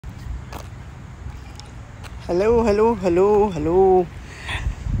Hello, hello, hello, hello.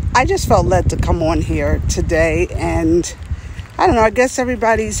 I just felt led to come on here today, and I don't know, I guess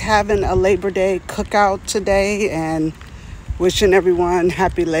everybody's having a Labor Day cookout today and wishing everyone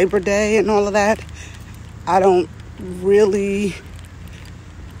happy Labor Day and all of that. I don't really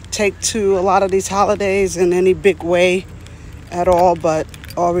take to a lot of these holidays in any big way at all, but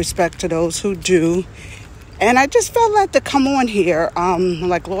all respect to those who do. And I just felt like to come on here. I'm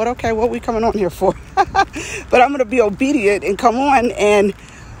like, Lord, okay, what are we coming on here for? But I'm going to be obedient and come on. And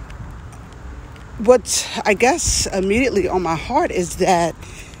what's, I guess, immediately on my heart is that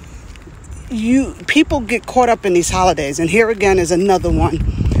people get caught up in these holidays. And here again is another one.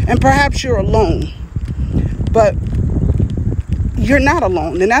 And perhaps you're alone. But you're not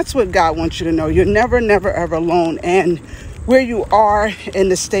alone. And that's what God wants you to know. You're never, ever alone. And where you are in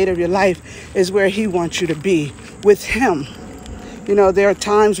the state of your life is where He wants you to be, with Him. You know, there are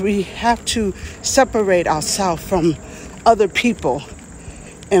times we have to separate ourselves from other people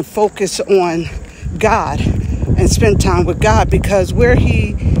and focus on God and spend time with God, because where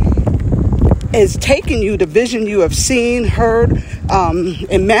He is taking you, the vision you have seen, heard,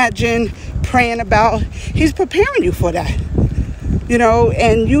 imagined, praying about, He's preparing you for that. You know,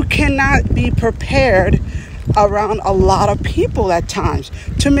 and you cannot be prepared around a lot of people at times.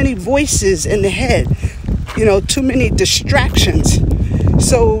 Too many voices in the head, you know, too many distractions.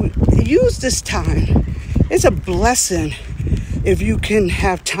 So use this time. It's a blessing if you can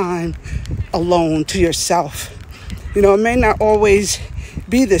have time alone to yourself. You know, it may not always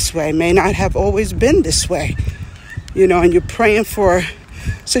be this way, may not have always been this way, you know, and you're praying for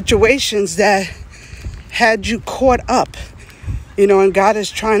situations that had you caught up, you know, and God is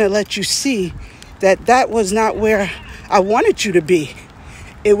trying to let you see that was not where I wanted you to be.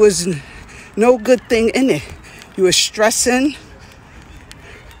 It was no good thing in it. You were stressing,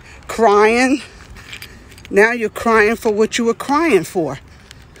 crying. Now you're crying for what you were crying for.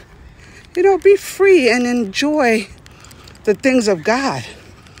 You know, be free and enjoy the things of God.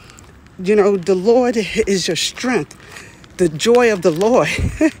 You know, the Lord is your strength. The joy of the Lord.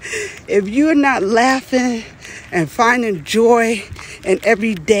 If you're not laughing and finding joy in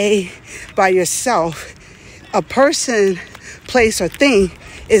every day by yourself, a person, place, or thing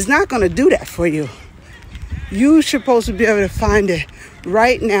is not going to do that for you. You're supposed to be able to find it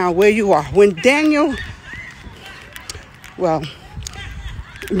right now where you are. When Daniel,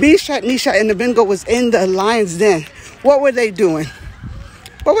 Meshach, and Abednego was in the lion's den, what were they doing?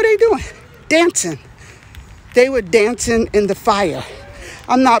 What were they doing? Dancing. They were dancing in the fire.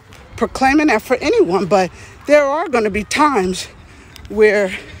 I'm not proclaiming that for anyone, but there are going to be times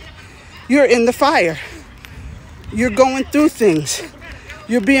where you're in the fire. You're going through things.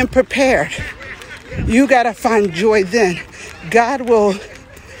 You're being prepared. You got to find joy then. God will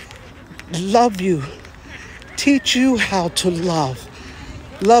love you. Teach you how to love.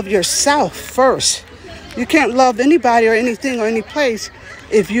 Love yourself first. You can't love anybody or anything or any place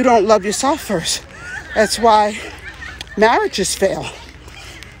if you don't love yourself first. That's why marriages fail.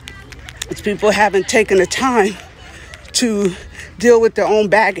 It's people haven't taken the time to deal with their own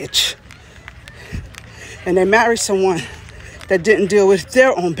baggage. And they marry someone that didn't deal with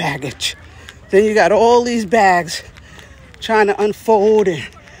their own baggage. Then you got all these bags trying to unfold and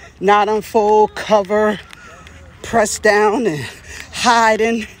not unfold, cover, press down and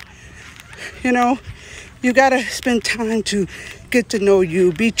hiding. You know, you got to spend time to get to know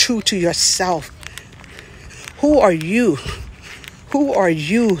you. Be true to yourself. Who are you? Who are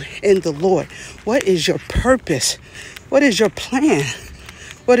you in the Lord? What is your purpose? What is your plan?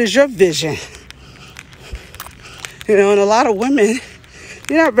 What is your vision? You know, and a lot of women,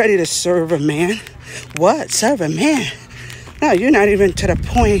 you're not ready to serve a man. What? Serve a man? No, you're not even to the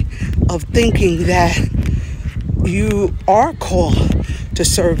point of thinking that you are called to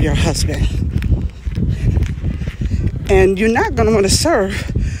serve your husband. And you're not going to want to serve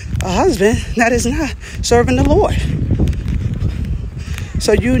a husband that is not serving the Lord.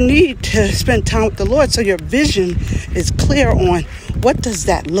 So you need to spend time with the Lord so your vision is clear on what does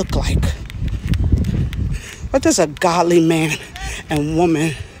that look like? What does a godly man and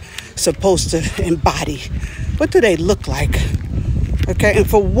woman supposed to embody? What do they look like? Okay, and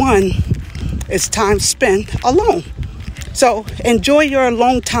for one, it's time spent alone. So enjoy your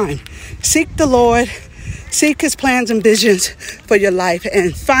alone time. Seek the Lord. Seek His plans and visions for your life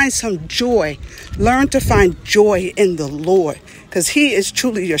and find some joy. Learn to find joy in the Lord, because He is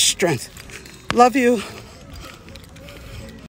truly your strength. Love you.